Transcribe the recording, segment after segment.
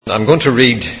I'm going to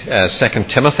read 2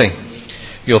 Timothy.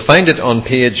 You'll find it on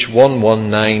page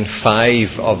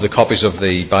 1195 of the copies of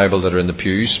the Bible that are in the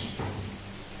pews.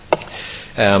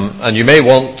 And you may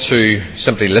want to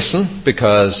simply listen,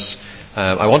 because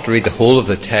I want to read the whole of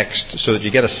the text so that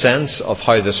you get a sense of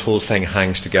how this whole thing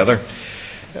hangs together.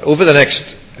 Over the next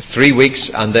 3 weeks,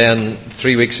 and then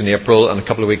 3 weeks in April and a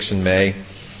couple of weeks in May,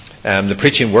 the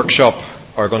preaching workshop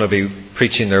are going to be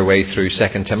preaching their way through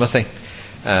 2 Timothy.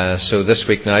 So this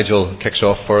week Nigel kicks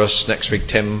off for us. Next week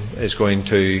Tim is going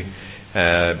to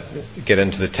get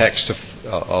into the text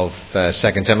of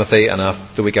 2 Timothy, and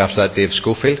the week after that Dave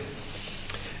Schofield.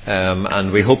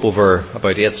 And we hope over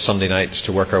about 8 Sunday nights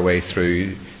to work our way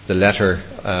through the letter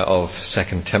of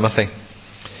 2 Timothy.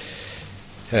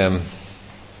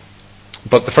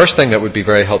 But the first thing that would be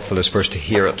very helpful is for us to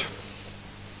hear it.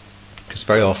 Because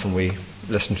very often we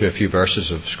listen to a few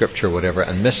verses of Scripture or whatever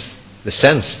and miss the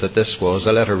sense that this was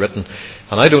a letter written.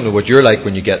 And I don't know what you're like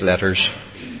when you get letters,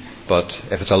 but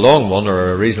if it's a long one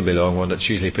or a reasonably long one, it's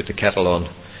usually put the kettle on,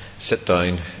 sit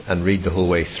down and read the whole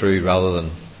way through, rather than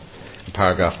a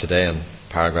paragraph today and a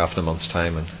paragraph in a month's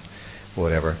time and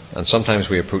whatever. And sometimes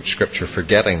we approach Scripture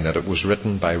forgetting that it was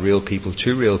written by real people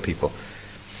to real people.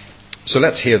 So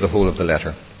let's hear the whole of the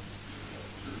letter.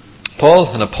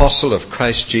 Paul, an apostle of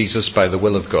Christ Jesus by the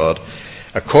will of God,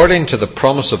 according to the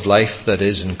promise of life that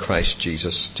is in Christ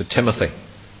Jesus, to Timothy,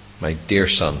 my dear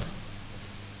son,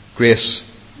 grace,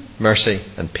 mercy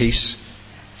and peace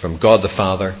from God the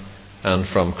Father and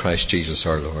from Christ Jesus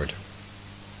our Lord.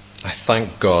 I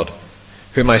thank God,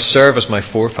 whom I serve as my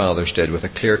forefathers did, with a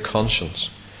clear conscience.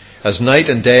 As night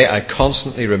and day I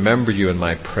constantly remember you in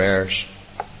my prayers.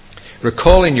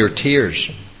 Recalling your tears,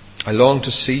 I long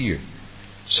to see you,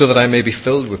 so that I may be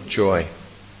filled with joy.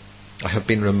 I have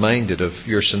been reminded of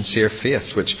your sincere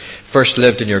faith, which first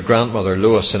lived in your grandmother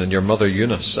Lois and in your mother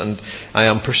Eunice, and I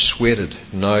am persuaded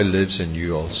now lives in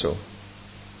you also.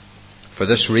 For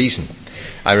this reason,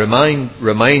 I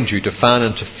remind you to fan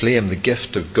into flame the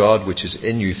gift of God which is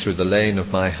in you through the laying of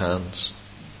my hands.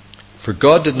 For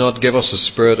God did not give us a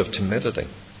spirit of timidity,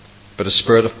 but a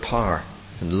spirit of power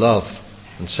and love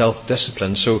and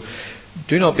self-discipline. So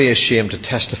do not be ashamed to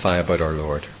testify about our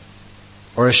Lord,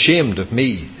 or ashamed of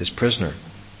me, his prisoner,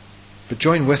 but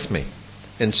join with me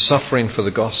in suffering for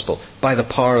the gospel by the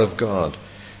power of God,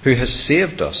 who has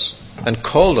saved us and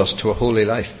called us to a holy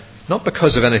life, not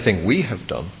because of anything we have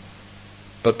done,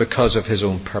 but because of his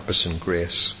own purpose and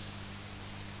grace.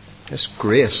 This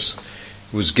grace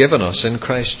was given us in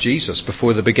Christ Jesus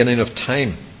before the beginning of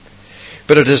time,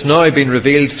 but it has now been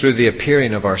revealed through the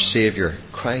appearing of our Saviour,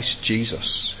 Christ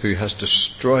Jesus, who has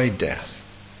destroyed death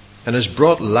and has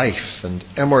brought life and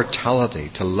immortality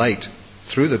to light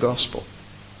through the gospel.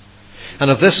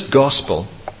 And of this gospel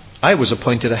I was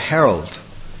appointed a herald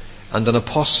and an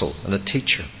apostle and a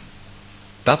teacher.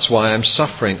 That's why I'm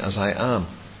suffering as I am.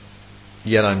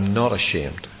 Yet I'm not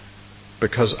ashamed,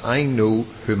 because I know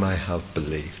whom I have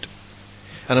believed.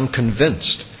 And I'm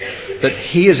convinced that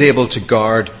he is able to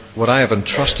guard what I have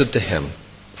entrusted to him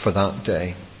for that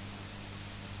day.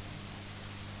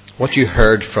 What you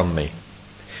heard from me,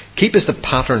 keep as the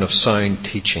pattern of sound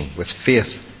teaching with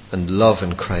faith and love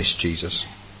in Christ Jesus.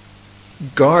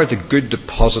 Guard the good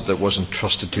deposit that was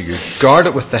entrusted to you. Guard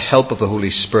it with the help of the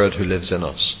Holy Spirit who lives in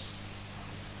us.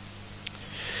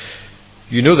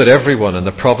 You know that everyone in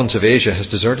the province of Asia has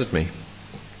deserted me,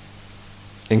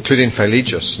 including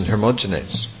Philologus and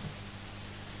Hermogenes.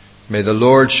 May the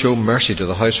Lord show mercy to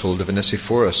the household of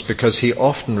Onesiphorus, because he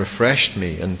often refreshed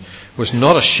me and was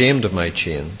not ashamed of my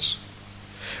chains.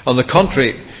 On the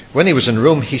contrary, when he was in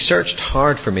Rome, he searched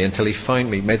hard for me until he found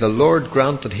me. May the Lord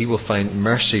grant that he will find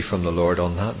mercy from the Lord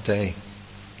on that day.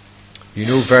 You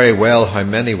know very well how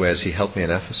many ways he helped me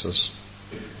in Ephesus.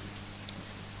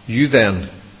 You then,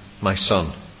 my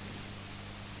son,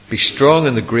 be strong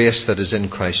in the grace that is in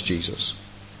Christ Jesus.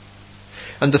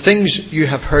 And the things you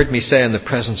have heard me say in the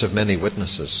presence of many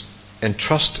witnesses,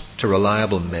 entrust to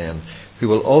reliable men who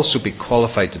will also be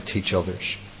qualified to teach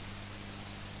others.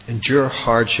 Endure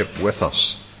hardship with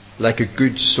us, like a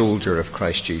good soldier of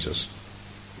Christ Jesus.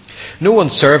 No one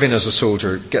serving as a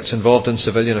soldier gets involved in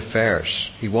civilian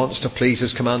affairs. He wants to please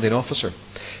his commanding officer.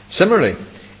 Similarly,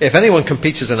 if anyone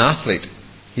competes as an athlete,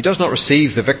 he does not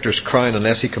receive the victor's crown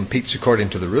unless he competes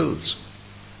according to the rules.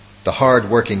 The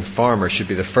hard-working farmer should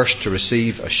be the first to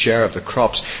receive a share of the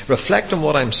crops. Reflect on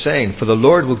what I'm saying, for the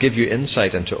Lord will give you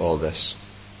insight into all this.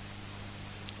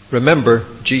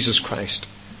 Remember Jesus Christ,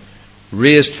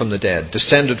 raised from the dead,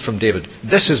 descended from David.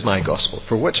 This is my gospel,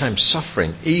 for which I'm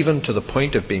suffering, even to the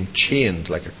point of being chained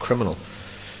like a criminal.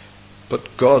 But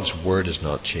God's word is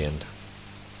not chained.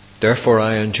 Therefore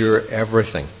I endure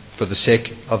everything for the sake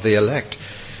of the elect,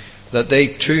 that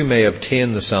they too may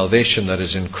obtain the salvation that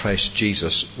is in Christ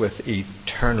Jesus with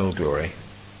eternal glory.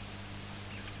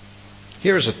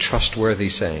 Here is a trustworthy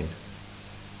saying.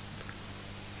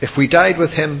 If we died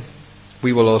with him,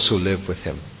 we will also live with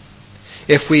him.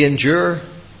 If we endure,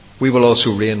 we will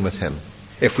also reign with him.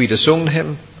 If we disown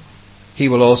him, he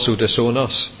will also disown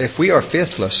us. If we are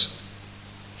faithless,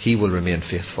 he will remain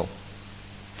faithful,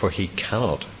 for he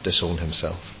cannot disown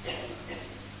himself.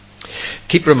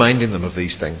 Keep reminding them of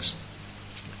these things.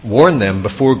 Warn them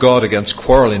before God against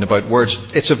quarrelling about words.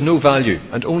 It's of no value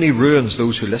and only ruins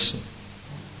those who listen.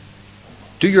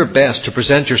 Do your best to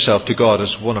present yourself to God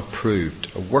as one approved,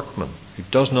 a workman who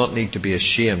does not need to be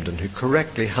ashamed and who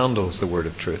correctly handles the word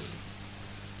of truth.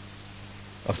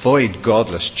 Avoid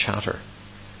godless chatter,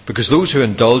 because those who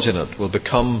indulge in it will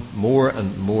become more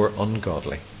and more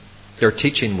ungodly. Their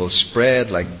teaching will spread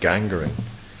like gangrene.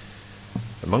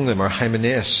 Among them are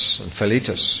Hymenaeus and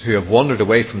Philetus, who have wandered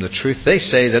away from the truth. They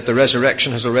say that the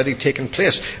resurrection has already taken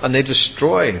place, and they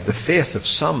destroy the faith of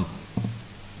some.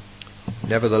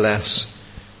 Nevertheless,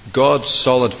 God's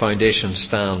solid foundation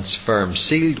stands firm,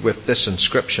 sealed with this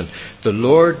inscription: the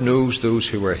Lord knows those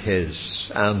who are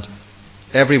his, and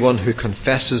everyone who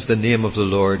confesses the name of the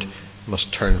Lord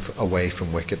must turn away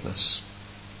from wickedness.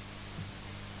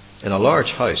 In a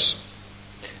large house,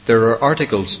 there are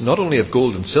articles not only of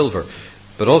gold and silver,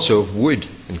 but also of wood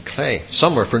and clay.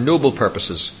 Some are for noble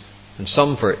purposes, and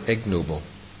some for ignoble.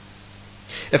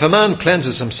 If a man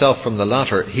cleanses himself from the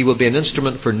latter, he will be an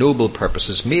instrument for noble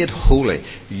purposes, made holy,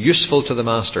 useful to the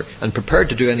master, and prepared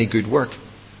to do any good work.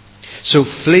 So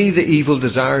flee the evil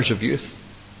desires of youth,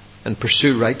 and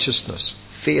pursue righteousness,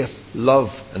 faith, love,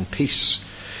 and peace,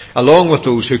 along with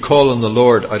those who call on the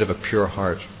Lord out of a pure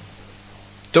heart.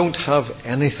 Don't have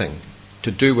anything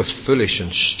to do with foolish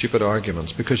and stupid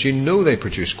arguments, because you know they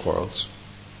produce quarrels.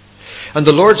 And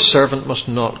the Lord's servant must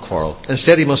not quarrel.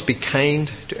 Instead, he must be kind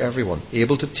to everyone,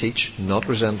 able to teach, not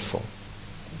resentful.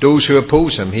 Those who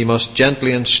oppose him he must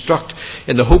gently instruct,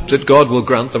 in the hope that God will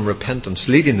grant them repentance,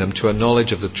 leading them to a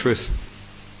knowledge of the truth,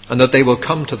 and that they will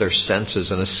come to their senses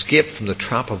and escape from the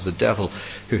trap of the devil,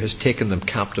 who has taken them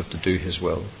captive to do his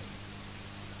will.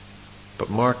 But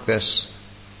mark this: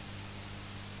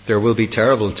 there will be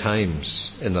terrible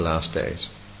times in the last days.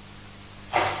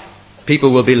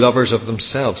 People will be lovers of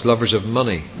themselves, lovers of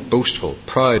money, boastful,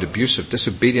 proud, abusive,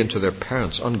 disobedient to their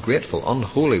parents, ungrateful,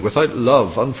 unholy, without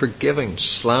love, unforgiving,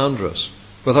 slanderous,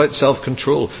 without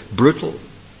self-control, brutal,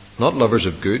 not lovers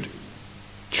of good,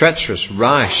 treacherous,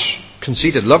 rash,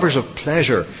 conceited, lovers of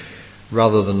pleasure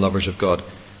rather than lovers of God,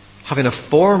 having a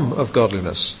form of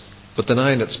godliness but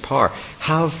denying its power.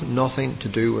 Have nothing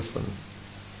to do with them.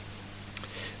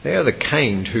 They are the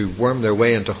kind who worm their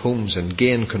way into homes and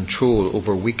gain control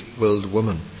over weak-willed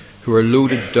women, who are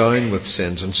loaded down with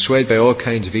sins and swayed by all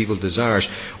kinds of evil desires,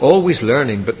 always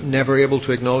learning but never able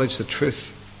to acknowledge the truth.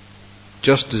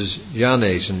 Just as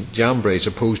Jannes and Jambres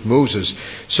opposed Moses,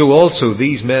 so also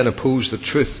these men oppose the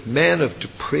truth, men of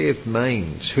depraved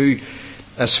minds, who,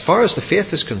 as far as the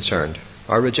faith is concerned,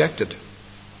 are rejected.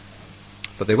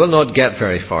 But they will not get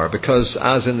very far, because,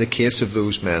 as in the case of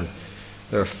those men,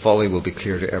 their folly will be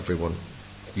clear to everyone.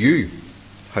 You,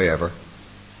 however,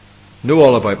 know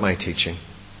all about my teaching,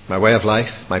 my way of life,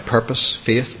 my purpose,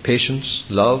 faith, patience,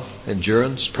 love,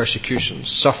 endurance, persecutions,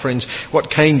 sufferings,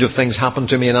 what kind of things happened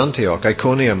to me in Antioch,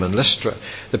 Iconium, and Lystra,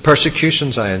 the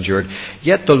persecutions I endured.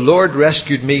 Yet the Lord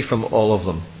rescued me from all of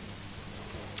them.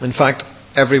 In fact,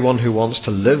 everyone who wants to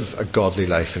live a godly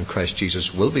life in Christ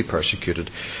Jesus will be persecuted,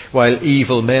 while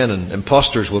evil men and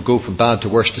impostors will go from bad to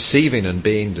worse, deceiving and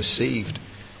being deceived.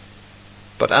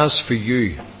 But as for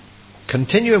you,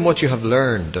 continue in what you have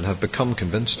learned and have become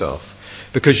convinced of,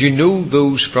 because you know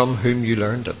those from whom you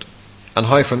learned it, and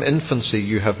how from infancy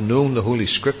you have known the Holy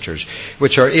Scriptures,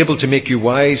 which are able to make you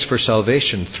wise for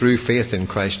salvation through faith in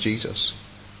Christ Jesus.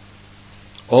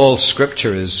 All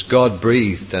Scripture is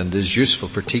God-breathed and is useful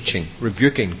for teaching,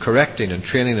 rebuking, correcting, and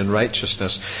training in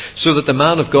righteousness, so that the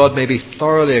man of God may be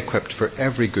thoroughly equipped for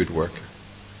every good work.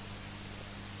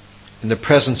 In the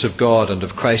presence of God and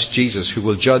of Christ Jesus, who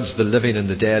will judge the living and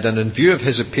the dead, and in view of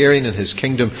his appearing in his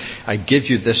kingdom, I give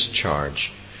you this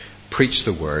charge: preach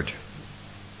the word.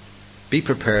 Be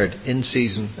prepared in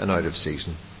season and out of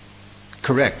season.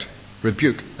 Correct,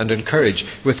 rebuke, and encourage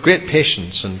with great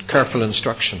patience and careful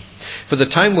instruction. For the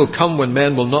time will come when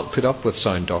men will not put up with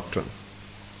sound doctrine.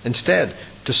 Instead,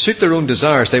 to suit their own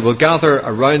desires, they will gather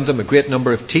around them a great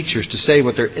number of teachers to say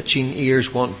what their itching ears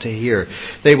want to hear.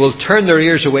 They will turn their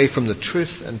ears away from the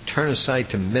truth and turn aside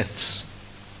to myths.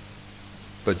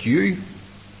 But you,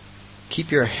 keep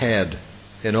your head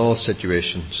in all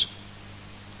situations.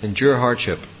 Endure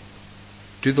hardship.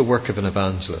 Do the work of an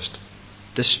evangelist.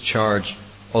 Discharge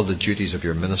all the duties of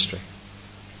your ministry.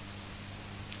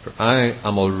 For I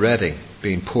am already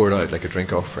being poured out like a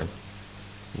drink offering.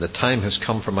 And the time has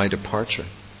come for my departure.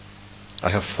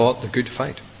 I have fought the good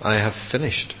fight. I have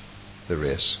finished the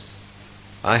race.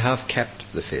 I have kept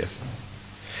the faith.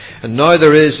 And now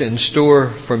there is in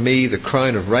store for me the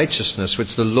crown of righteousness,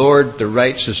 which the Lord, the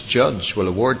righteous judge, will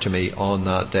award to me on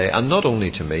that day. And not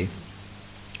only to me,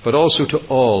 but also to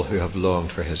all who have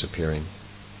longed for his appearing.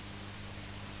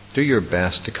 Do your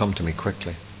best to come to me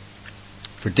quickly.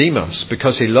 For Demas,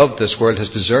 because he loved this world,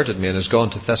 has deserted me and has gone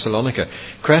to Thessalonica.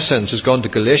 Crescens has gone to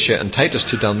Galatia, and Titus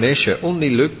to Dalmatia. Only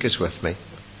Luke is with me.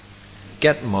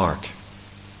 Get Mark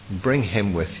and bring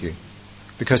him with you,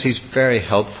 because he's very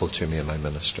helpful to me in my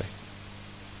ministry.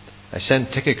 I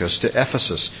sent Tychicus to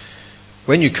Ephesus.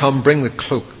 When you come, bring the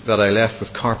cloak that I left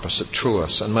with Carpus at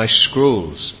Troas, and my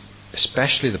scrolls,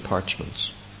 especially the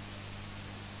parchments.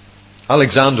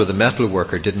 Alexander the metal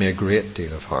worker did me a great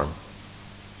deal of harm.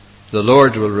 The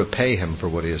Lord will repay him for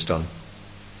what he has done.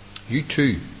 You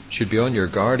too should be on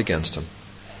your guard against him,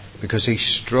 because he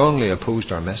strongly opposed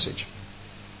our message.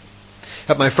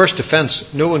 At my first defence,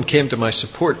 no one came to my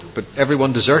support, but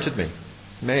everyone deserted me.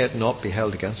 May it not be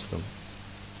held against them.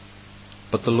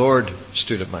 But the Lord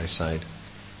stood at my side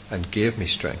and gave me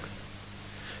strength,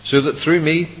 so that through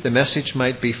me the message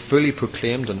might be fully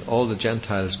proclaimed and all the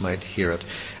Gentiles might hear it.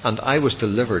 And I was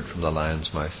delivered from the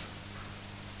lion's mouth.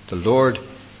 The Lord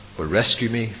will rescue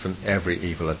me from every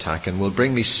evil attack and will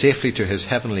bring me safely to his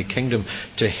heavenly kingdom.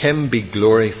 To him be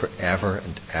glory forever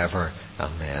and ever.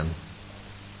 Amen.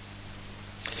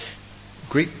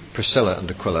 Greet Priscilla and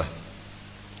Aquila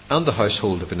and the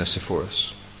household of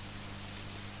Onesiphorus.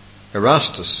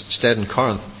 Erastus stayed in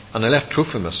Corinth, and I left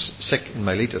Trophimus sick in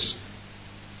Miletus.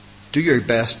 Do your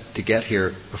best to get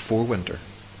here before winter.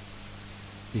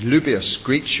 Eusebius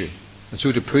greets you, and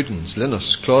so do Prudence,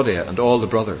 Linus, Claudia, and all the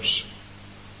brothers.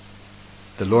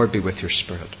 The Lord be with your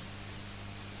spirit.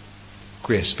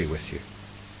 Grace be with you.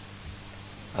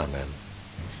 Amen.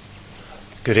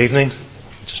 Good evening.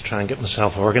 Just try and get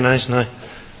myself organised now.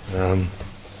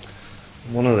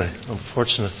 One of the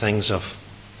unfortunate things of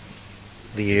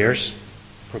the years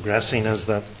progressing is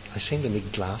that I seem to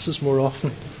need glasses more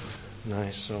often now.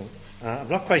 So I'm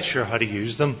not quite sure how to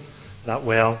use them that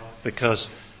well, because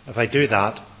if I do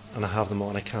that and I have them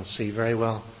on, I can't see very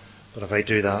well. But if I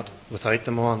do that without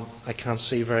them on, I can't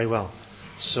see very well.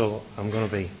 So I'm going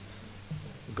to be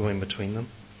going between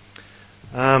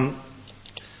them.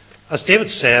 As David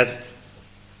said,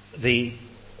 the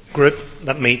group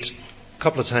that meet a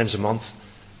couple of times a month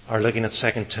are looking at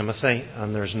 2 Timothy,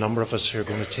 and there's a number of us who are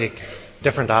going to take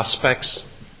different aspects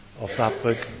of that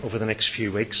book over the next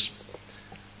few weeks.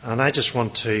 And I just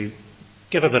want to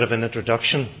give a bit of an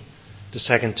introduction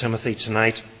to 2 Timothy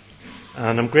tonight.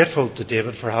 And I'm grateful to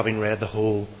David for having read the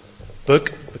whole book,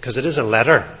 because it is a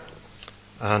letter,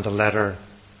 and a letter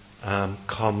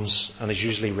comes and is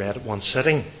usually read at one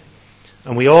sitting.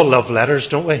 And we all love letters,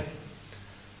 don't we?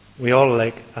 We all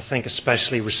like, I think,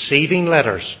 especially receiving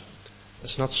letters.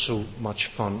 It's not so much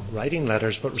fun writing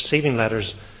letters, but receiving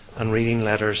letters and reading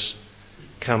letters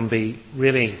can be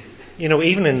really,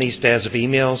 even in these days of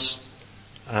emails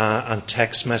and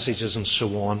text messages and so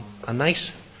on, a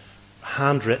nice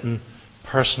handwritten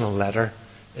personal letter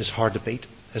is hard to beat,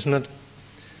 isn't it?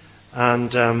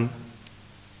 And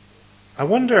I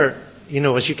wonder,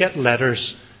 as you get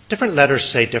letters, different letters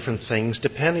say different things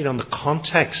depending on the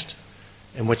context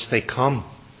in which they come.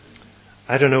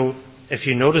 I don't know if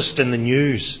you noticed in the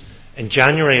news, in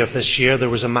January of this year, there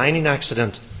was a mining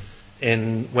accident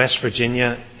in West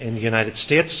Virginia in the United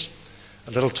States,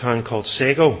 a little town called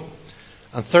Sago,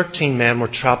 and 13 men were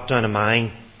trapped down a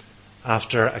mine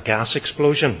after a gas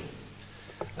explosion.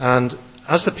 And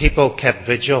as the people kept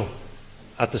vigil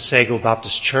at the Sago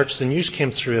Baptist Church, the news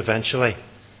came through eventually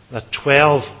that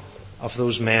 12 of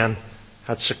those men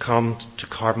had succumbed to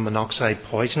carbon monoxide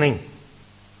poisoning.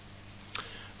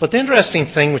 But the interesting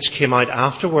thing which came out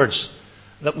afterwards,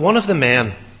 that one of the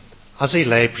men, as he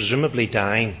lay presumably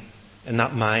dying in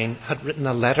that mine, had written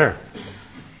a letter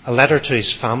to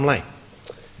his family.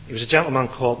 He was a gentleman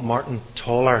called Martin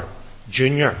Toller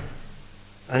Jr.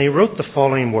 And he wrote the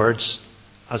following words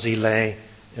as he lay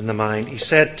in the mine. He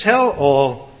said, "Tell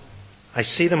all, I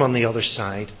see them on the other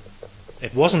side.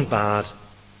 It wasn't bad.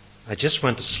 I just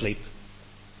went to sleep.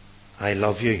 I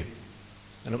love you."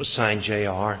 And it was signed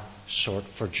J.R., short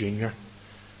for Junior.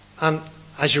 And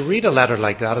as you read a letter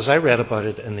like that, as I read about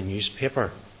it in the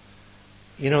newspaper,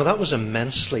 that was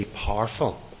immensely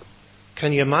powerful.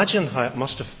 Can you imagine how it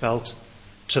must have felt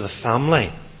to the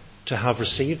family to have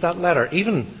received that letter,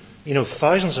 even,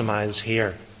 thousands of miles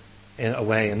here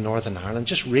away in Northern Ireland,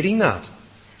 just reading that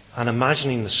and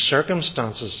imagining the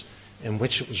circumstances in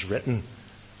which it was written.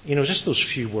 Just those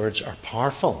few words are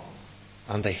powerful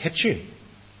and they hit you.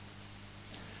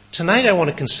 Tonight I want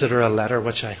to consider a letter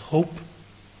which I hope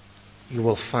you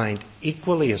will find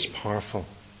equally as powerful.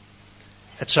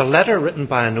 It's a letter written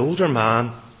by an older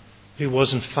man who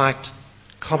was in fact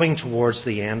coming towards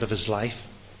the end of his life,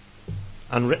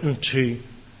 and written to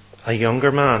a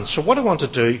younger man. So what I want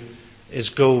to do is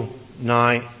go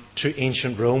now to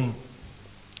ancient Rome.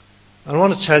 I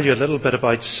want to tell you a little bit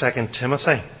about 2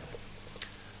 Timothy.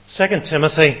 2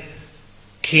 Timothy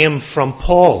came from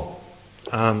Paul.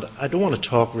 And I don't want to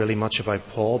talk really much about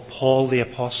Paul. Paul the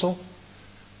Apostle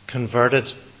converted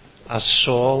as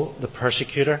Saul the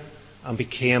persecutor and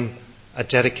became a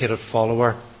dedicated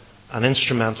follower and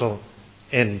instrumental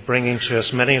in bringing to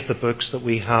us many of the books that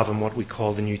we have in what we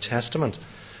call the New Testament.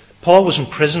 Paul was in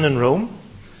prison in Rome,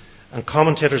 and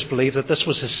commentators believe that this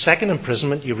was his second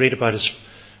imprisonment. You read about his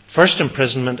first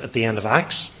imprisonment at the end of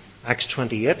Acts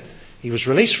 28. He was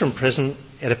released from prison,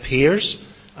 it appears,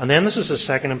 and then this is his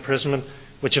second imprisonment,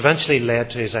 which eventually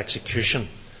led to his execution.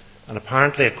 And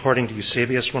apparently, according to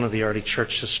Eusebius, one of the early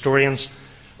church historians,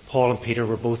 Paul and Peter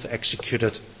were both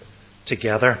executed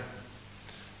together.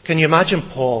 Can you imagine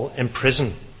Paul in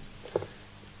prison?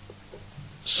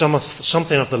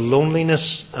 Something of the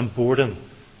loneliness and boredom,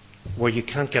 where you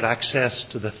can't get access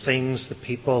to the things, the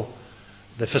people,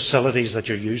 the facilities that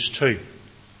you're used to,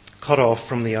 cut off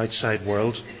from the outside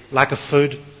world, lack of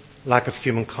food, lack of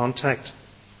human contact.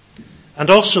 And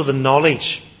also the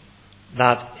knowledge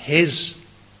that his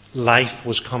life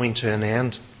was coming to an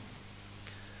end.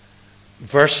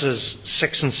 Verses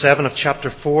 6 and 7 of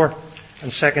chapter 4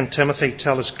 and 2 Timothy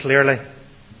tell us clearly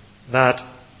that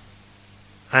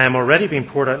I am already being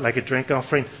poured out like a drink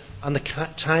offering, and the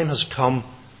time has come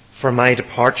for my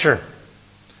departure.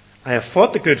 I have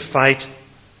fought the good fight.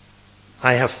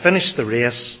 I have finished the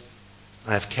race.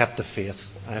 I have kept the faith.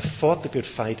 I have fought the good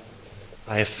fight.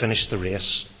 I have finished the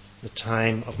race. The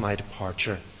time of my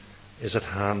departure is at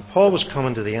hand. Paul was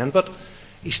coming to the end, but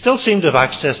he still seemed to have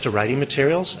access to writing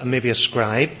materials and maybe a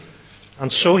scribe.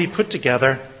 And so he put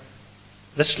together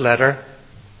this letter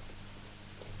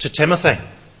to Timothy.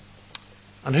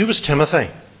 And who was Timothy?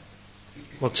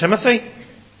 Well, Timothy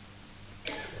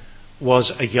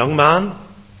was a young man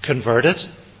converted,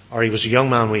 or he was a young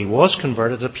man when he was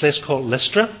converted, at a place called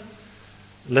Lystra.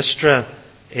 Lystra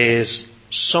is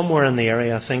somewhere in the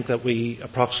area, I think, that we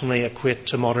approximately equate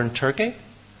to modern Turkey,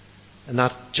 in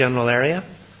that general area.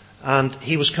 And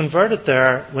he was converted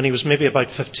there when he was maybe about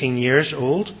 15 years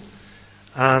old.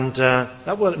 And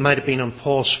that might have been on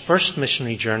Paul's first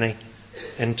missionary journey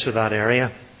into that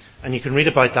area. And you can read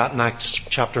about that in Acts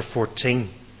chapter 14.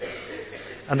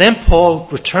 And then Paul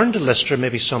returned to Lystra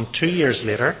maybe some 2 years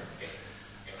later.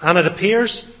 And it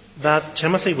appears that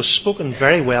Timothy was spoken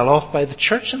very well of by the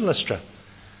church in Lystra.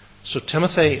 So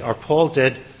Timothy, or Paul,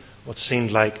 did what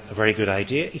seemed like a very good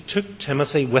idea. He took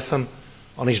Timothy with him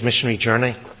on his missionary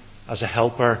journey as a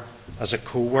helper, as a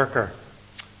co-worker.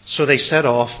 So they set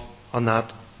off on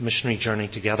that missionary journey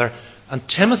together. And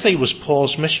Timothy was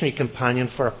Paul's missionary companion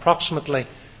for approximately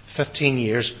 15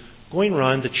 years, going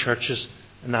around the churches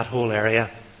in that whole area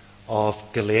of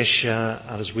Galatia,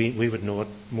 and as we would know it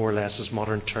more or less as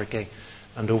modern Turkey,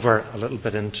 and over a little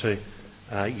bit into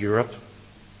Europe.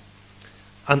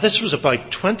 And this was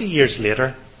about 20 years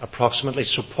later, approximately.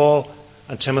 So Paul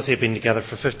and Timothy had been together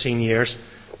for 15 years,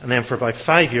 and then for about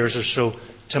 5 years or so,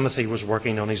 Timothy was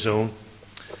working on his own.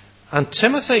 And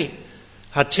Timothy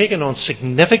had taken on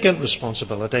significant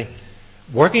responsibility,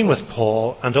 working with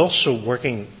Paul and also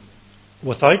working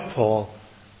without Paul,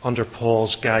 under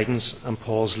Paul's guidance and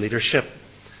Paul's leadership.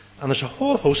 And there's a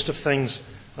whole host of things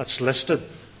that's listed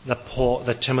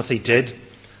that Timothy did.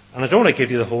 And I don't want to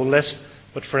give you the whole list,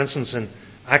 but for instance in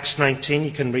Acts 19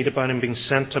 you can read about him being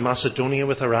sent to Macedonia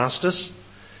with Erastus.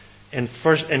 In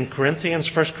 1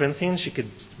 Corinthians you could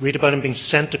read about him being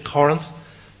sent to Corinth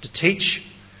to teach.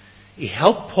 He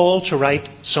helped Paul to write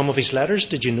some of his letters.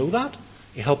 Did you know that?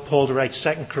 He helped Paul to write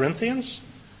 2 Corinthians,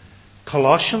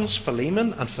 Colossians,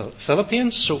 Philemon and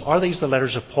Philippians. So are these the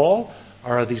letters of Paul,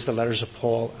 or are these the letters of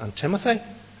Paul and Timothy?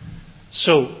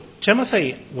 So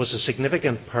Timothy was a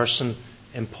significant person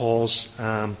in Paul's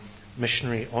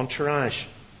missionary entourage.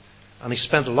 And he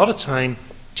spent a lot of time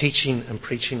teaching and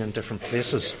preaching in different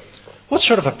places. What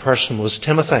sort of a person was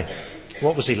Timothy?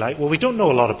 What was he like? Well, we don't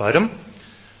know a lot about him.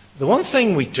 The one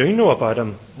thing we do know about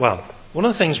him, one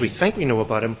of the things we think we know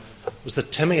about him was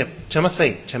that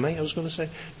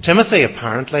Timothy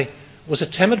apparently was a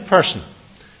timid person.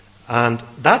 And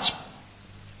that's,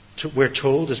 we're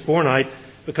told, is borne out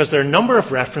because there are a number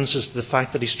of references to the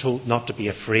fact that he's told not to be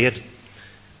afraid.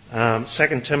 2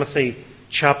 Timothy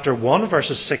chapter 1,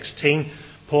 verses 16,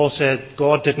 Paul said,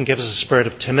 God didn't give us a spirit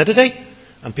of timidity.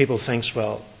 And people think,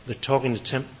 well,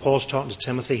 Paul's talking to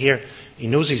Timothy here. He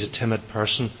knows he's a timid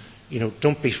person.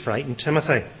 Don't be frightened,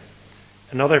 Timothy.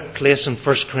 Another place in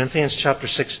 1 Corinthians chapter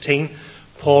 16,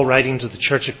 Paul, writing to the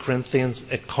church at Corinth,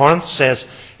 says,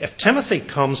 if Timothy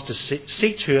comes to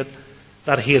see to it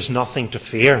that he has nothing to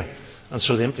fear. And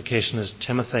so the implication is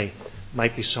Timothy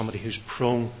might be somebody who's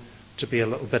prone to be a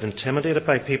little bit intimidated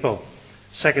by people.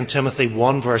 2 Timothy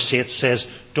 1 verse 8 says,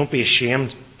 don't be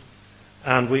ashamed.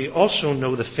 And we also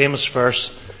know the famous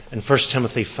verse in 1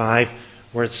 Timothy 5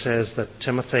 where it says that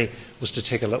Timothy was to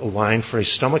take a little wine for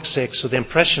his stomach's sake. So the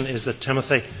impression is that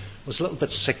Timothy was a little bit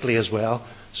sickly as well.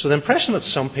 So the impression that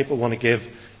some people want to give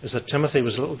is that Timothy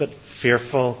was a little bit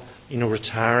fearful,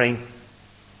 retiring,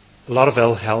 a lot of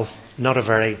ill health, not a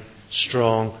very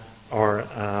strong or,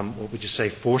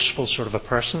 forceful sort of a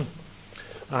person.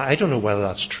 I don't know whether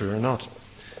that's true or not.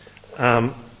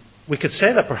 We could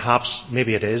say that perhaps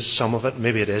maybe it is, some of it,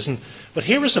 maybe it isn't. But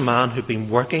here was a man who'd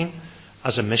been working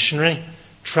as a missionary,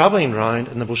 travelling around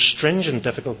in the most stringent,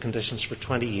 difficult conditions for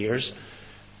 20 years.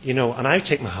 And I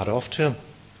take my hat off to him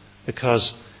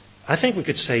because I think we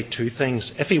could say two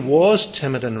things. If he was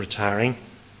timid and retiring,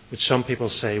 which some people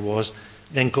say was,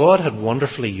 then God had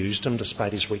wonderfully used him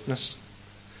despite his weakness.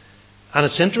 And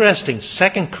it's interesting,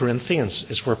 2 Corinthians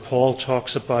is where Paul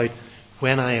talks about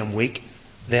when I am weak,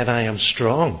 then I am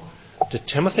strong. Did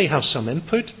Timothy have some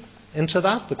input into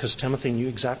that? Because Timothy knew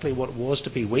exactly what it was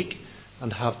to be weak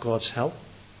and have God's help.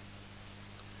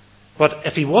 But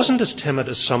if he wasn't as timid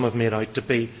as some have made out to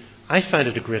be, I find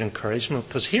it a great encouragement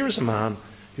because here is a man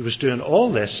who was doing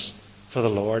all this for the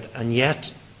Lord and yet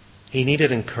he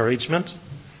needed encouragement.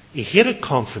 He hated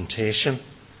confrontation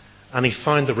and he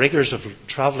found the rigours of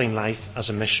travelling life as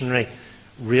a missionary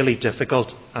really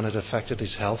difficult and it affected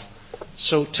his health.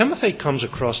 So Timothy comes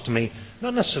across to me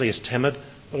not necessarily as timid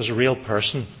but as a real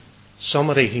person,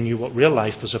 somebody who knew what real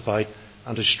life was about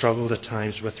and who struggled at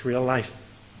times with real life.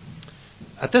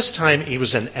 At this time he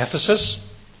was in Ephesus,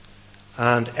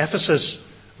 and Ephesus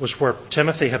was where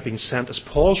Timothy had been sent as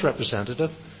Paul's representative.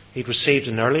 He'd received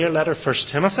an earlier letter, 1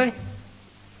 Timothy,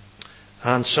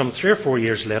 and some 3 or 4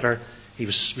 years later he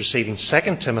was receiving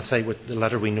 2 Timothy, with the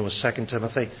letter we know as 2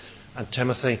 Timothy, and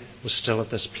Timothy was still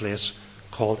at this place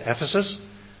called Ephesus.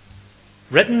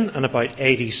 Written in about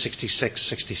AD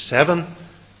 66-67,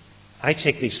 I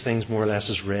take these things more or less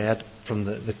as read from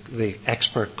the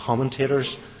expert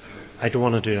commentators. I don't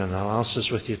want to do an analysis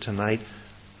with you tonight.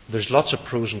 There's lots of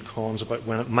pros and cons about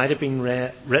when it might have been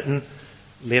written,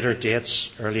 later dates,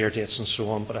 earlier dates and so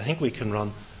on, but I think we can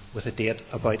run with a date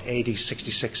about AD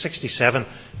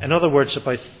 66-67. In other words,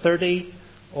 about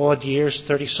 30-odd years,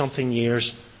 30-something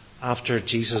years after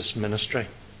Jesus' ministry.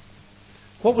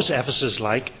 What was Ephesus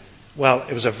like? Well,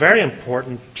 it was a very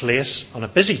important place on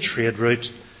a busy trade route,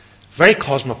 very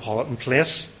cosmopolitan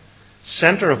place,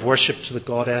 centre of worship to the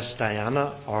goddess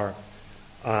Diana or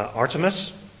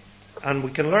Artemis. And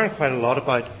we can learn quite a lot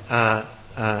about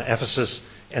Ephesus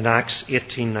in Acts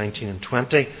 18, 19 and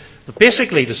 20. But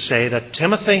basically to say that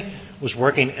Timothy was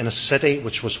working in a city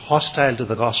which was hostile to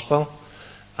the gospel.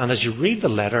 And as you read the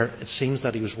letter, it seems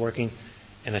that he was working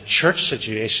in a church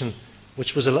situation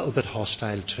which was a little bit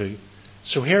hostile too.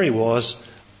 So here he was,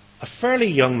 a fairly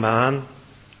young man.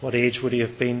 What age would he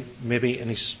have been? Maybe in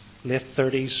his late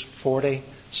 30s, 40,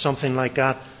 something like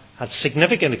that. Had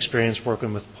significant experience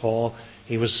working with Paul.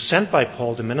 He was sent by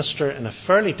Paul to minister in a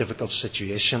fairly difficult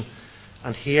situation.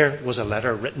 And here was a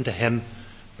letter written to him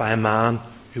by a man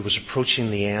who was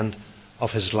approaching the end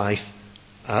of his life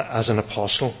as an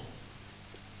apostle.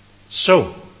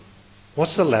 So,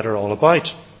 what's the letter all about?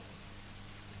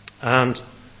 And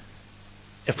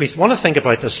if we want to think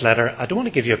about this letter, I don't want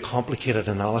to give you a complicated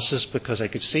analysis because I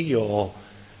could see you all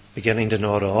beginning to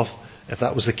nod off if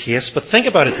that was the case. But think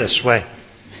about it this way.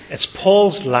 It's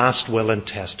Paul's last will and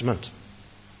testament,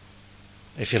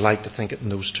 if you like to think it in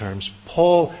those terms.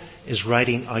 Paul is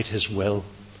writing out his will.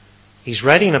 He's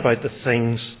writing about the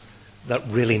things that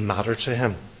really matter to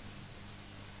him.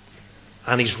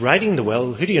 And he's writing the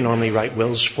will. Who do you normally write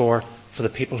wills for? For the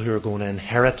people who are going to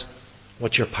inherit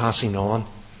what you're passing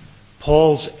on.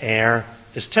 Paul's heir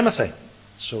is Timothy.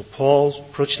 So Paul's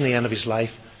approaching the end of his life,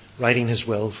 writing his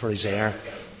will for his heir,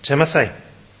 Timothy.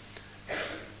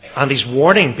 And he's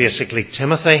warning basically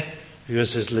Timothy, who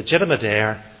is his legitimate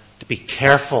heir, to be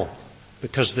careful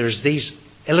because there's these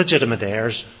illegitimate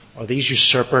heirs or these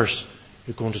usurpers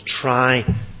who are going to try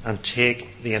and take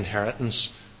the inheritance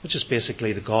which is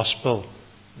basically the gospel,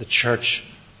 the church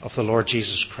of the Lord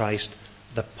Jesus Christ,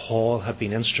 that Paul had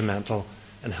been instrumental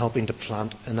in helping to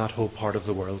plant in that whole part of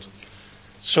the world.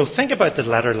 So think about the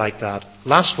letter like that.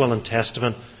 Last will and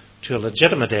testament to a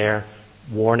legitimate heir,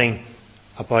 warning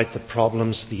about the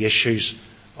problems, the issues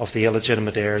of the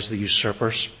illegitimate heirs, the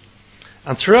usurpers.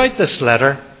 And throughout this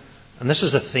letter, and this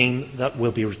is a theme that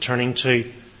we'll be returning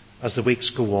to as the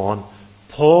weeks go on,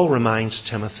 Paul reminds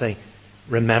Timothy,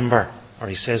 remember, or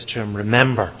he says to him,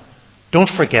 remember, don't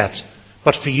forget.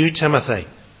 But for you, Timothy,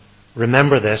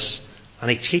 remember this. And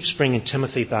he keeps bringing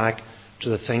Timothy back to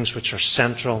the things which are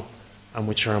central and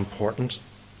which are important.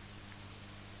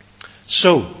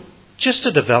 So, just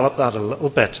to develop that a little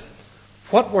bit,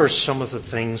 what were some of the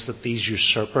things that these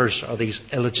usurpers or these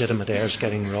illegitimate heirs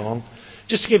getting wrong?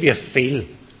 Just to give you a feel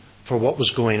for what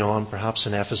was going on, perhaps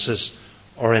in Ephesus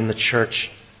or in the church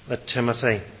that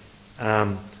Timothy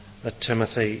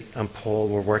and Paul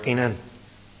were working in.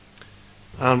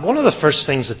 And one of the first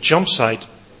things that jumps out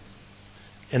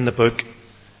in the book,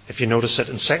 if you notice it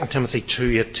in 2 Timothy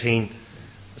 2:18,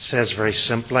 it says very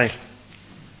simply,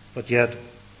 but yet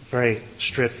very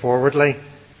straightforwardly,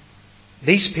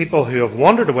 these people who have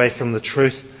wandered away from the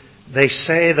truth, they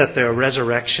say that their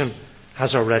resurrection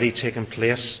has already taken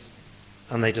place,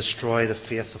 and they destroy the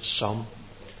faith of some.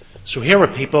 So here were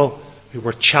people who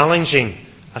were challenging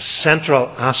a central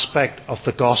aspect of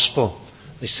the gospel.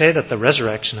 They say that the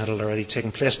resurrection had already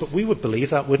taken place, but we would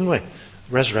believe that, wouldn't we?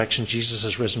 Resurrection, Jesus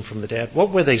has risen from the dead.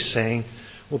 What were they saying?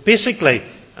 Well, basically,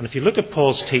 and if you look at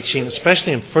Paul's teaching,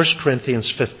 especially in 1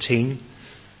 Corinthians 15,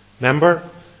 remember,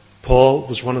 Paul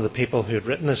was one of the people who had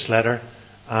written this letter,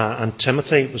 and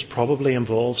Timothy was probably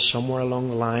involved somewhere along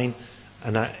the line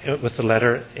with the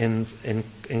letter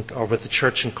or with the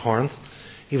church in Corinth.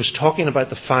 He was talking about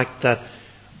the fact that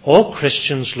all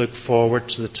Christians look forward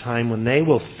to the time when they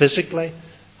will physically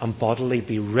and bodily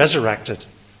be resurrected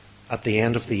at the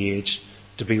end of the age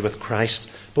to be with Christ.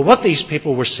 But what these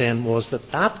people were saying was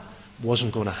that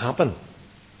wasn't going to happen.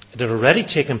 It had already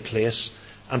taken place,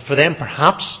 and for them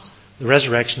perhaps the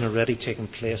resurrection had already taken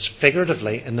place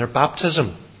figuratively in their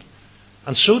baptism.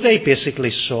 And so they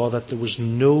basically saw that there was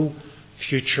no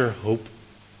future hope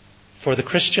for the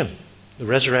Christian. The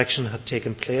resurrection had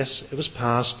taken place, it was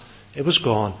past, it was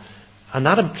gone. And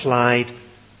that implied,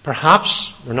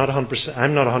 perhaps, I'm not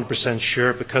 100%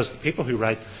 sure, because the people who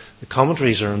write the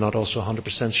commentaries are not also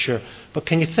 100% sure, but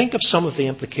can you think of some of the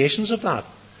implications of that?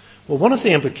 Well, one of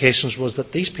the implications was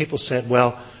that these people said,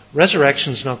 well,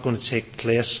 resurrection is not going to take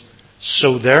place,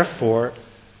 so therefore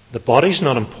the body's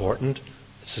not important,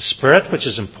 it's the spirit which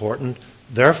is important,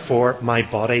 therefore my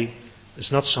body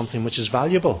is not something which is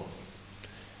valuable.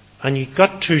 And you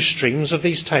got two streams of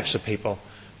these types of people.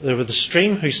 There were the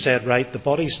stream who said, right, the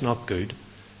body's not good,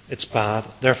 it's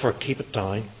bad, therefore keep it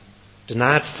down.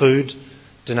 Deny it food,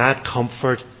 deny it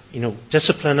comfort,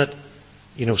 discipline it,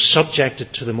 subject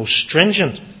it to the most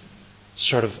stringent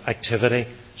sort of activity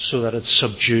so that it's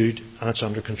subdued and it's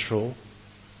under control.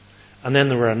 And then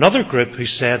there were another group who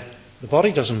said, the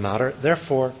body doesn't matter,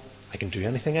 therefore I can do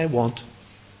anything I want.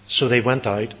 So they went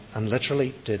out and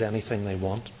literally did anything they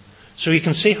want. So you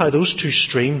can see how those two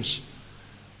streams,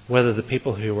 whether the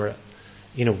people who were,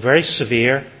 very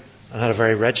severe and had a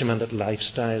very regimented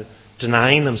lifestyle,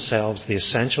 denying themselves the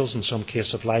essentials in some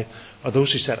case of life, or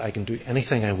those who said, I can do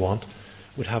anything I want,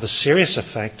 would have a serious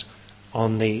effect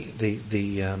on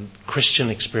the Christian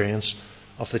experience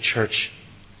of the church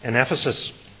in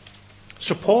Ephesus.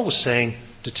 So Paul was saying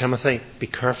to Timothy, be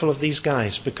careful of these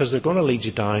guys, because they're going to lead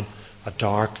you down a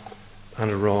dark and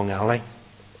a wrong alley.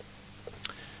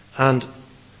 And,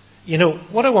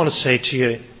 what I want to say to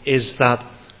you is that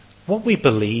what we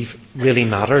believe really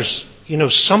matters.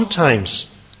 Sometimes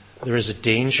there is a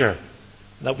danger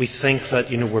that we think that,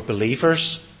 we're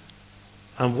believers,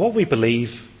 and what we believe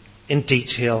in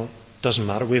detail doesn't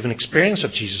matter. We have an experience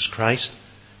of Jesus Christ.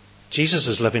 Jesus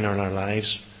is living in our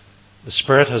lives. The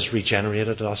Spirit has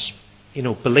regenerated us.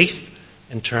 Belief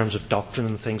in terms of doctrine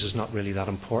and things is not really that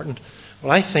important.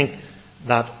 Well, I think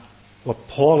that what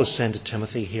Paul is saying to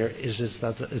Timothy here is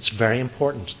that it's very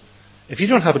important. If you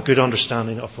don't have a good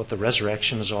understanding of what the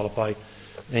resurrection is all about,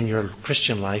 then your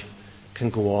Christian life can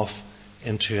go off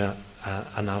into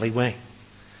an alleyway.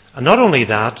 And not only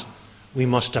that, we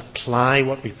must apply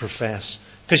what we profess.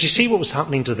 Because you see what was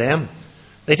happening to them.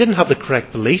 They didn't have the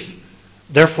correct belief.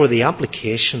 Therefore, the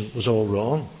application was all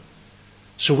wrong.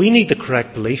 So we need the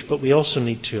correct belief, but we also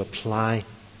need to apply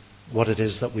what it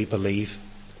is that we believe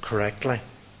correctly.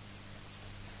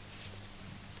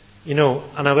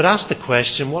 And I would ask the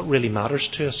question, what really matters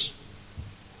to us?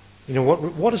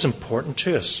 What is important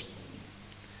to us?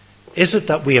 Is it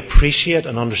that we appreciate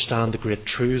and understand the great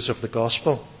truths of the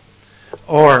gospel?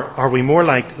 Or are we more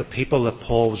like the people that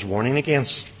Paul was warning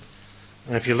against?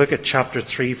 And if you look at chapter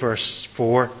 3, verse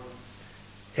 4,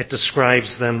 it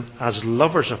describes them as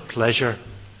lovers of pleasure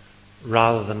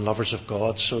rather than lovers of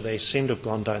God. So they seem to have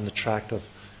gone down the track of,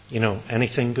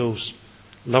 anything goes.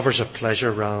 Lovers of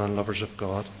pleasure rather than lovers of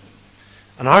God.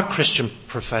 And our Christian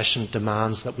profession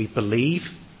demands that we believe,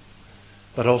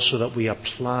 but also that we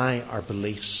apply our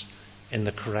beliefs in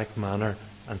the correct manner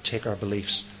and take our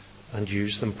beliefs and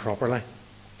use them properly.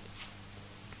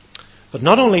 But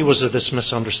not only was there this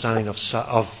misunderstanding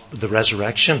of the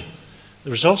resurrection,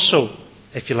 there was also,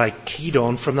 if you like, keyed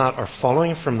on from that or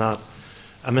following from that,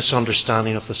 a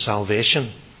misunderstanding of the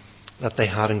salvation that they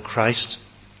had in Christ.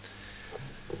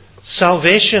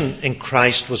 Salvation in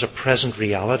Christ was a present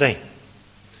reality.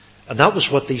 And that was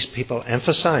what these people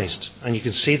emphasized. And you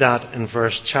can see that in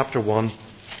chapter 1,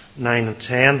 9 and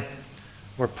 10,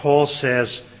 where Paul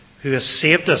says, who has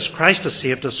saved us, Christ has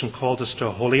saved us and called us to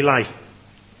a holy life.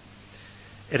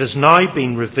 It has now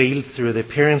been revealed through the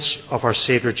appearance of our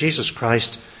Saviour Jesus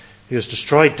Christ, who has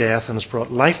destroyed death and has brought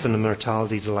life and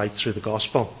immortality to light through the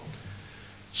gospel.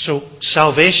 So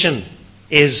salvation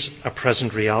is a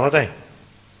present reality.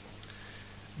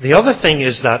 The other thing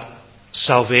is that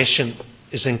salvation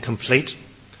is incomplete.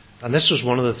 And this was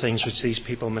one of the things which these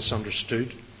people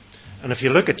misunderstood. And if you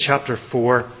look at chapter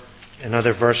 4, in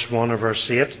either verse 1 or verse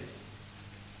 8,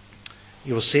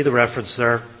 you will see the reference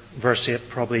there. Verse 8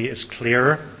 probably is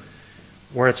clearer,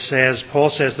 where it says, Paul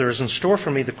says, there is in store for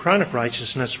me the crown of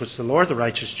righteousness, which the Lord, the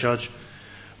righteous judge,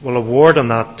 will award on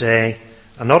that day,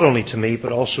 and not only to me,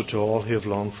 but also to all who have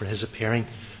longed for his appearing.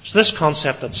 So this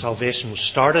concept that salvation was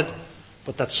started,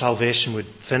 but that salvation would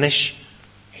finish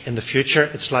in the future.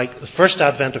 It's like the first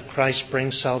advent of Christ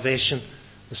brings salvation,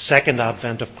 the second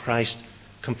advent of Christ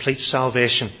completes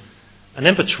salvation. And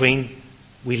in between,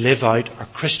 we live out our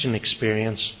Christian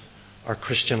experience, our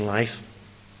Christian life.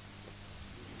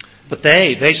 But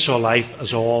they saw life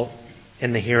as all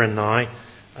in the here and now,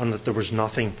 and that there was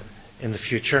nothing in the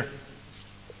future.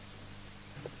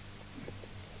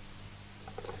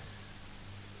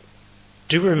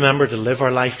 Do we remember to live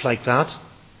our life like that?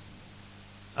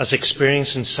 As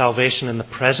experiencing salvation in the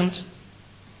present,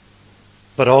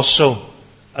 but also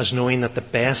as knowing that the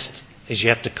best is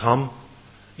yet to come.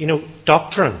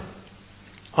 Doctrine,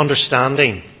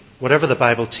 understanding, whatever the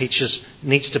Bible teaches,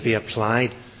 needs to be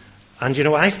applied. And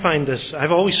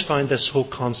I've always found this whole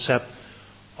concept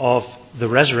of the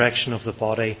resurrection of the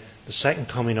body, the second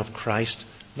coming of Christ,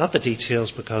 not the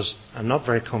details because I'm not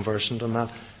very conversant on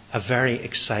that, a very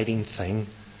exciting thing.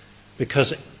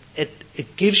 Because it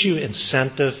gives you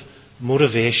incentive,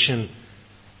 motivation,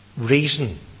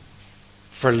 reason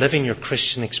for living your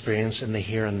Christian experience in the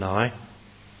here and now.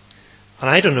 And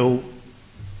I don't know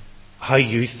how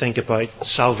you think about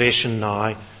salvation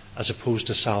now as opposed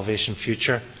to salvation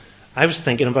future. I was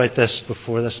thinking about this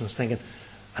before this and was thinking,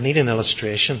 I need an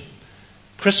illustration.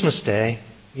 Christmas Day,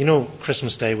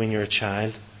 Christmas Day when you're a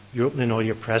child, you're opening all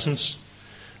your presents.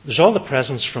 There's all the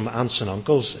presents from aunts and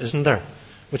uncles, isn't there?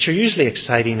 Which are usually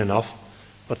exciting enough,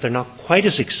 but they're not quite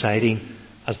as exciting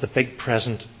as the big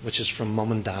present, which is from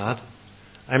mum and dad.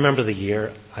 I remember the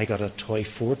year I got a toy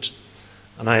fort,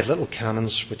 and I had little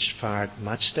cannons which fired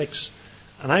matchsticks,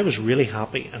 and I was really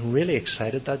happy and really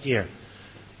excited that year.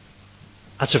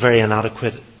 That's a very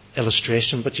inadequate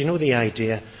illustration, but you know the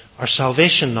idea. Our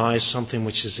salvation now is something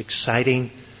which is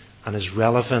exciting and is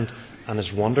relevant and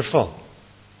is wonderful.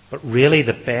 But really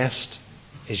the best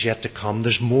is yet to come.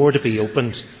 There's more to be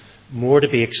opened, more to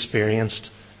be experienced,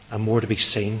 and more to be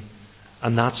seen.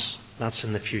 And that's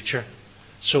in the future.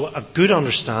 So a good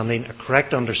understanding, a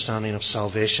correct understanding of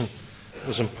salvation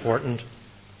was important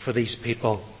for these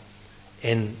people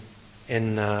in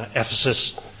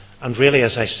Ephesus. And really,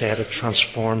 as I said, it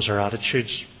transforms our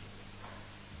attitudes.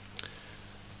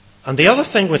 And the other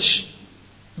thing which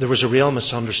there was a real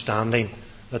misunderstanding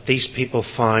that these people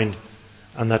found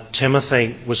and that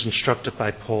Timothy was instructed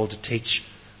by Paul to teach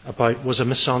about was a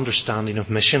misunderstanding of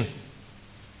mission.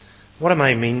 What do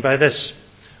I mean by this?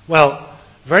 Well,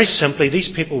 very simply,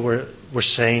 these people were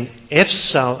saying, if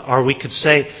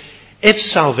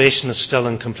salvation is still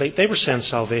incomplete, they were saying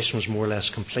salvation was more or less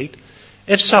complete.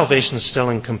 If salvation is still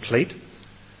incomplete,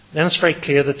 then it's very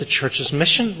clear that the church's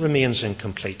mission remains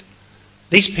incomplete.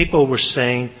 These people were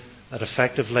saying that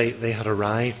effectively they had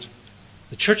arrived.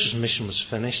 The church's mission was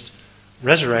finished.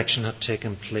 Resurrection had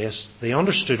taken place. They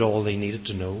understood all they needed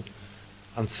to know.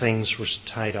 And things were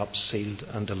tied up, sealed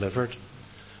and delivered.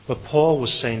 But Paul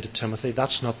was saying to Timothy,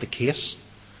 that's not the case.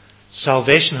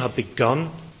 Salvation had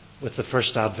begun with the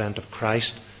first advent of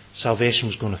Christ. Salvation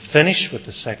was going to finish with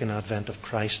the second advent of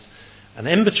Christ. And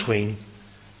in between,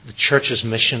 the church's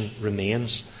mission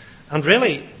remains. And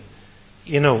really,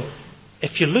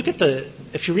 if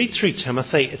you read through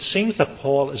Timothy, it seems that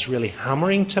Paul is really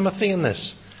hammering Timothy in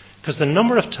this. Because the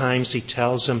number of times he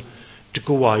tells him to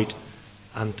go out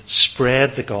and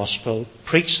spread the gospel,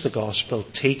 preach the gospel,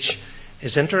 teach,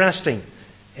 is interesting.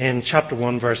 In chapter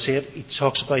 1, verse 8, he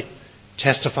talks about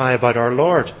testify about our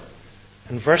Lord.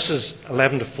 In verses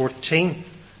 11 to 14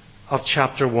 of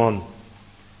chapter 1,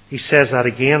 he says that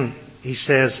again. He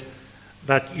says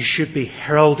that you should be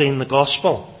heralding the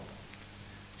gospel.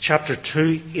 Chapter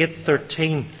 2,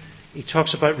 8:13, he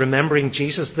talks about remembering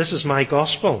Jesus. This is my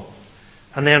gospel.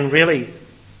 And then really,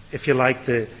 if you like,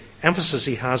 the emphasis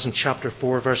he has in chapter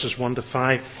 4, verses 1 to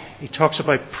 5, he talks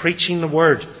about preaching the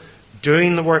word,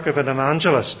 doing the work of an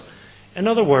evangelist. In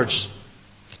other words,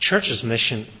 the church's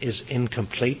mission is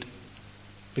incomplete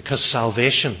because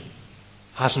salvation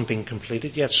hasn't been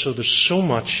completed yet. So there's so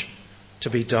much to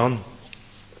be done.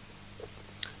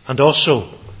 And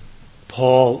also,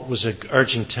 Paul was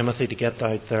urging Timothy to get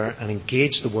out there and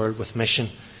engage the word with mission,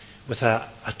 with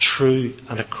a true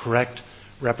and a correct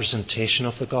representation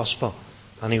of the gospel.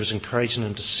 And he was encouraging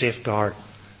him to safeguard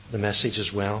the message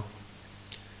as well.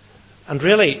 And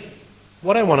really,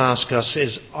 what I want to ask us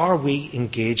is, are we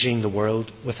engaging the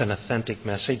world with an authentic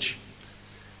message?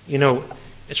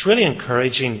 It's really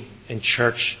encouraging in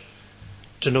church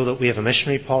to know that we have a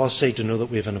missionary policy, to know that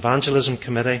we have an evangelism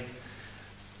committee,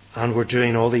 and we're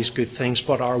doing all these good things.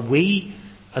 But are we,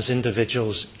 as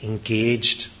individuals,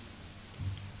 engaged?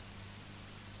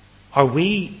 Are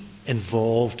we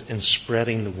involved in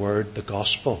spreading the word, the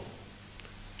gospel?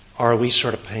 Or are we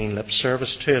sort of paying lip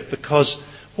service to it? Because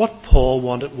what Paul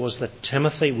wanted was that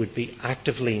Timothy would be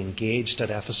actively engaged at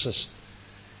Ephesus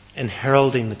in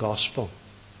heralding the gospel,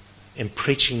 in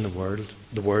preaching the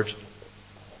word.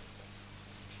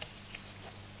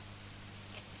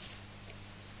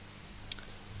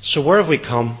 So where have we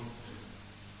come?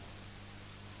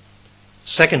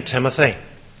 2 Timothy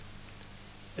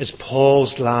is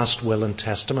Paul's last will and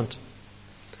testament.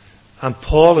 And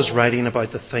Paul is writing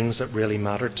about the things that really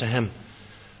mattered to him.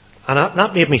 And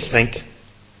that made me think,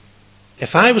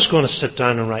 if I was going to sit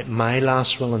down and write my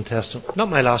last will and testament, not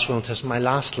my last will and testament,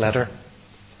 my last letter,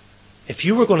 if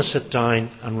you were going to sit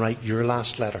down and write your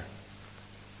last letter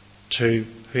to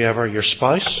whoever, your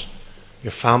spouse,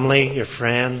 your family, your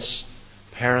friends,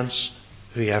 parents,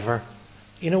 whoever,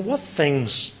 what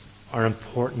things are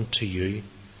important to you?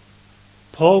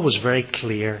 Paul was very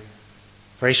clear,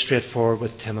 very straightforward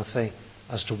with Timothy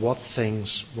as to what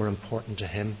things were important to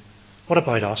him. What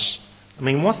about us?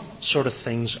 What sort of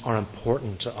things are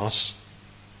important to us?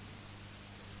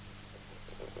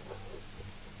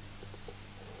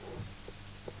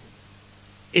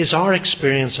 Is our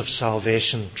experience of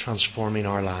salvation transforming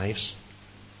our lives?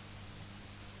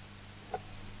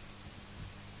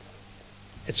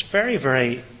 It's very,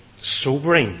 very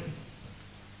sobering,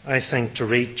 I think, to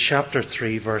read chapter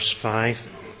 3, verse 5,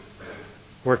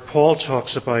 where Paul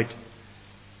talks about,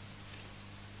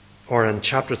 or in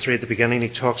chapter 3 at the beginning, he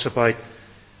talks about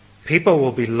people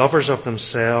will be lovers of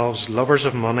themselves, lovers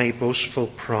of money,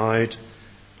 boastful, proud.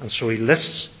 And so he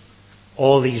lists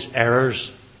all these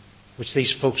errors which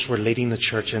these folks were leading the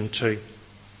church into.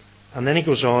 And then he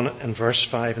goes on in verse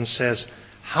 5 and says,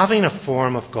 having a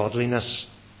form of godliness,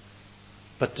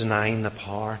 but denying the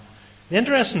power. The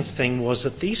interesting thing was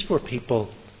that these were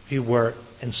people who were,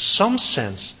 in some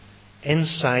sense,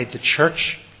 inside the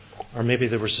church, or maybe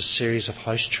there was a series of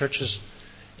house churches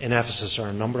in Ephesus, or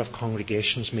a number of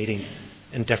congregations meeting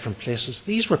in different places.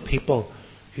 These were people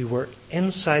who were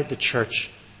inside the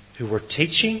church, who were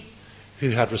teaching,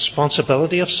 who had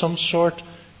responsibility of some sort,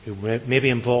 who were maybe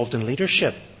involved in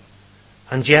leadership.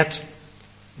 And yet,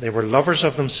 they were lovers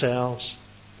of themselves,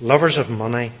 lovers of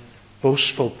money,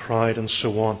 boastful, proud, and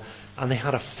so on. And they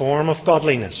had a form of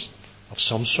godliness of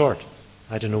some sort.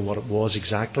 I don't know what it was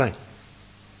exactly.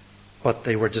 But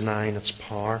they were denying its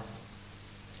power.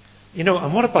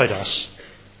 And what about us?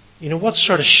 What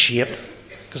sort of shape,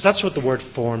 because that's what the word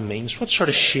form means, what sort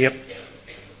of shape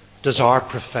does our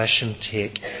profession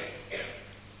take?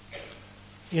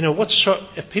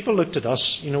 If people looked at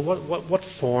us, what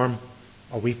form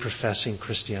are we professing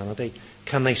Christianity?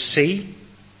 Can they see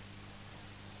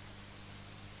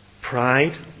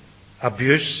pride,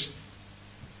 abuse,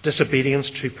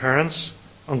 disobedience to parents,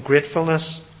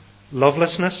 ungratefulness,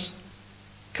 lovelessness?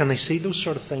 Can they see those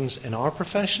sort of things in our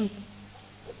profession?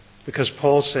 Because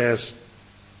Paul says,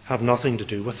 have nothing to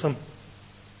do with them.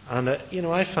 And,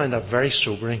 I find that very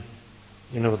sobering,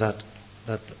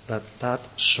 that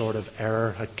sort of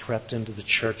error had crept into the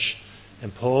church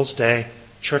In Paul's day,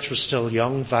 church was still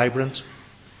young, vibrant,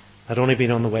 had only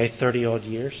been on the way 30 odd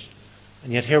years.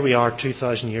 And yet here we are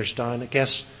 2,000 years down. I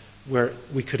guess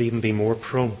we could even be more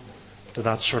prone to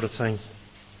that sort of thing.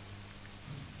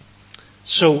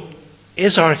 So,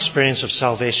 is our experience of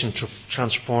salvation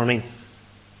transforming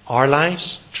our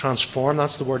lives? Transform,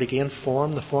 that's the word again,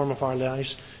 form, the form of our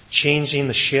lives, changing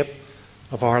the shape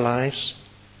of our lives.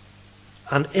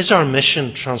 And is our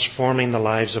mission transforming the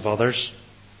lives of others?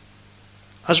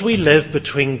 As we live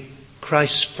between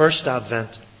Christ's first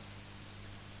advent,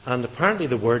 and apparently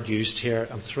the word used here,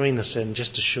 I'm throwing this in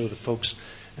just to show the folks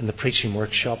in the preaching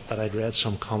workshop that I'd read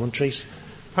some commentaries.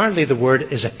 Apparently the word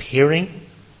is appearing,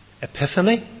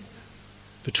 epiphany,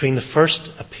 between the first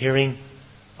appearing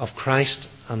of Christ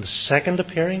and the second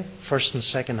appearing, first and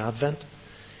second advent.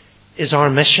 Is our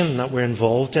mission that we're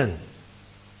involved in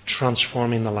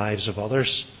transforming the lives of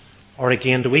others? Or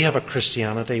again, do we have a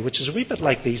Christianity which is a wee bit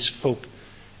like these folk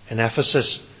in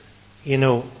Ephesus? You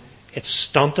know, it's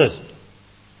stunted.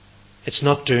 It's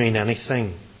not doing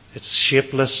anything. It's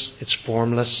shapeless. It's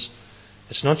formless.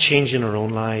 It's not changing our own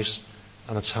lives,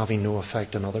 and it's having no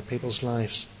effect on other people's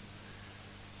lives.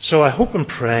 So I hope and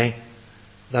pray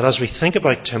that as we think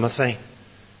about Timothy,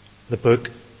 the book,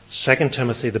 2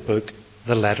 Timothy, the book,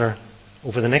 the letter,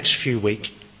 over the next few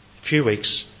weeks,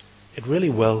 it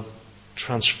really will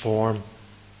transform,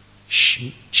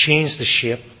 change the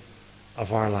shape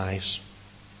of our lives.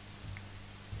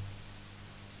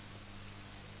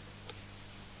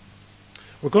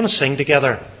 We're going to sing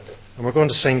together, and we're going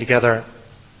to sing together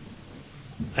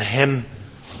a hymn,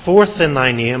 Forth in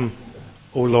Thy Name,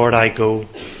 O Lord, I go,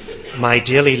 my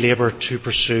daily labour to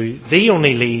pursue. Thee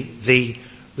only, Thee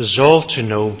resolve to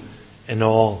know in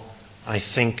all I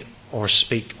think or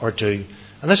speak or do.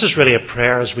 And this is really a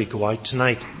prayer as we go out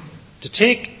tonight, to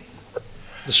take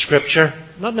the Scripture,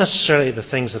 not necessarily the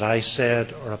things that I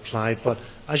said or applied, but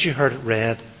as you heard it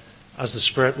read, as the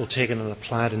Spirit will take it and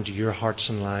apply it into your hearts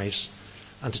and lives,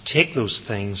 and to take those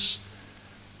things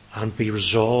and be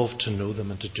resolved to know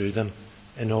them and to do them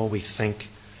in all we think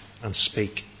and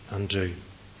speak and do.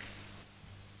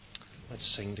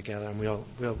 Let's sing together, and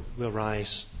we'll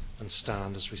rise and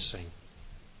stand as we sing.